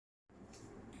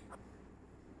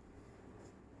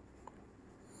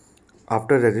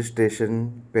After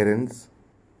registration, parents,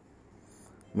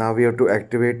 now we have to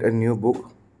activate a new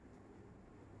book.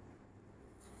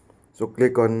 So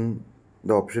click on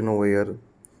the option over here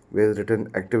where it's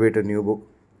written activate a new book.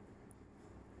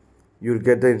 You'll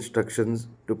get the instructions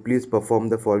to please perform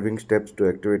the following steps to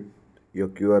activate your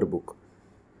QR book.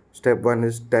 Step 1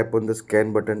 is tap on the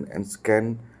scan button and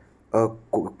scan a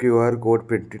QR code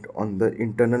printed on the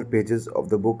internal pages of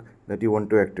the book that you want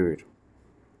to activate.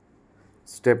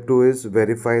 Step 2 is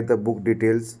verify the book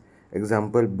details,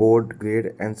 example board,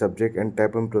 grade and subject, and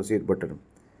tap on proceed button.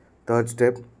 Third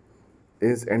step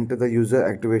is enter the user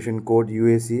activation code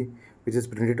UAC, which is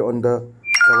printed on the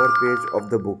cover page of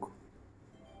the book.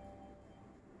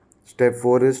 Step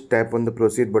 4 is tap on the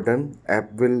proceed button.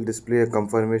 App will display a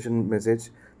confirmation message.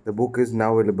 The book is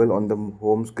now available on the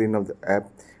home screen of the app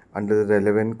under the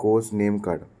relevant course name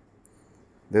card.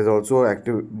 There's also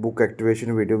active book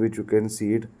activation video which you can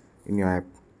see it in your app.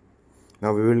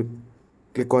 Now we will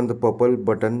click on the purple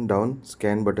button down,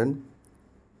 scan button,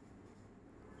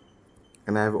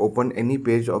 and I have opened any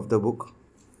page of the book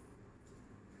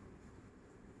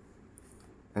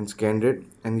and scanned it,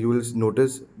 and you will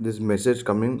notice this message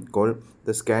coming called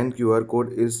the scan QR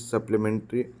code is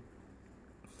supplementary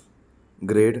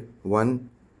grade 1,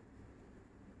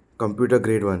 computer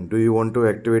grade 1. Do you want to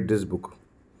activate this book?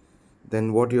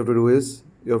 Then what you have to do is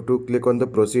you have to click on the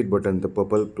proceed button, the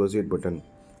purple proceed button.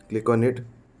 Click on it.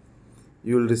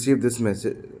 You will receive this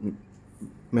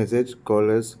message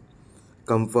called as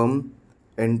confirm,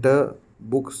 enter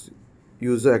books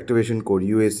user activation code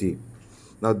UAC.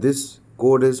 Now this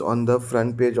code is on the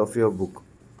front page of your book.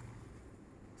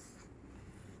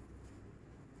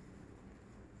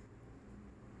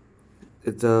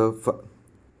 It's a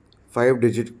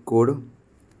 5-digit code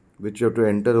which you have to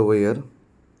enter over here.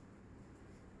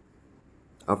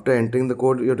 After entering the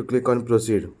code, you have to click on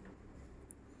proceed.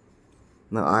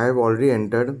 Now I have already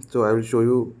entered, so I will show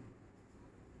you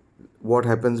what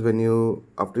happens when you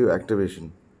after your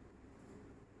activation.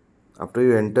 After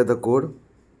you enter the code,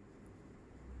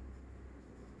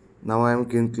 now I am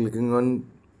clicking on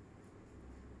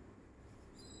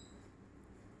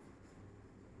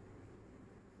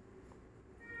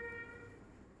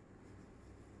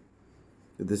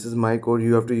this is my code.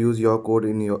 You have to use your code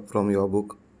from your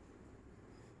book.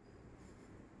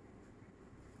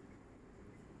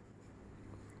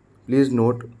 Please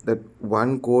note that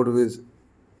one code will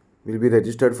be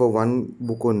registered for one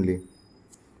book only.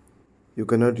 You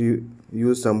cannot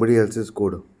use somebody else's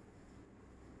code.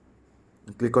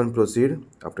 Click on proceed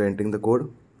after entering the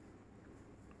code.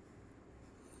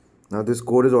 Now this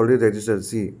code is already registered.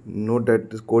 See, note that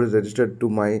this code is registered to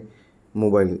my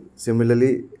mobile.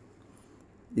 Similarly,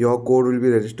 your code will be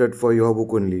registered for your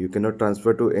book only. You cannot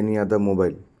transfer to any other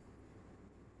mobile.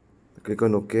 Click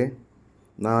on OK.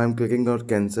 Now I am clicking on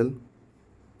cancel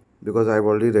because I have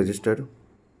already registered.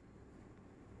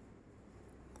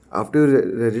 After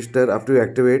you register, after you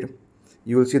activate,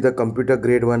 you will see the computer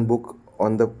grade 1 book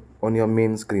on your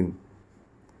main screen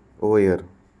over here.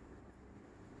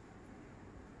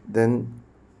 Then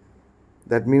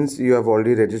that means you have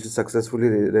already successfully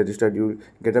registered. You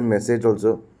get a message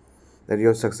also that you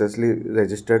have successfully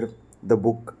registered the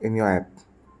book in your app.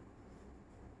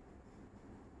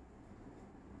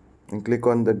 And click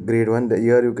on the grade 1.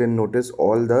 Here you can notice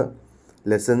all the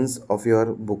lessons of your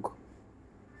book.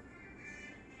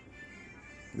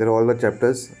 There are all the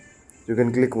chapters. You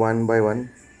can click one by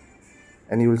one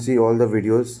and you will see all the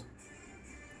videos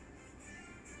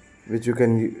which you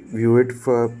can view it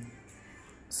for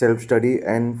self-study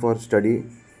and for study.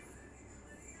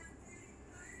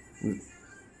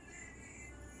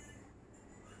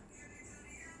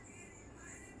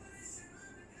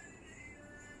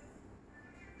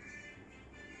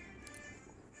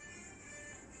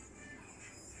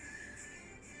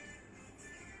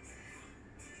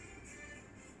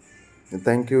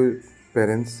 Thank you,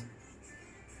 parents.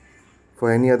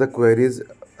 For any other queries,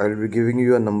 I will be giving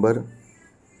you a number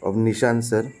of Nishan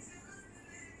sir.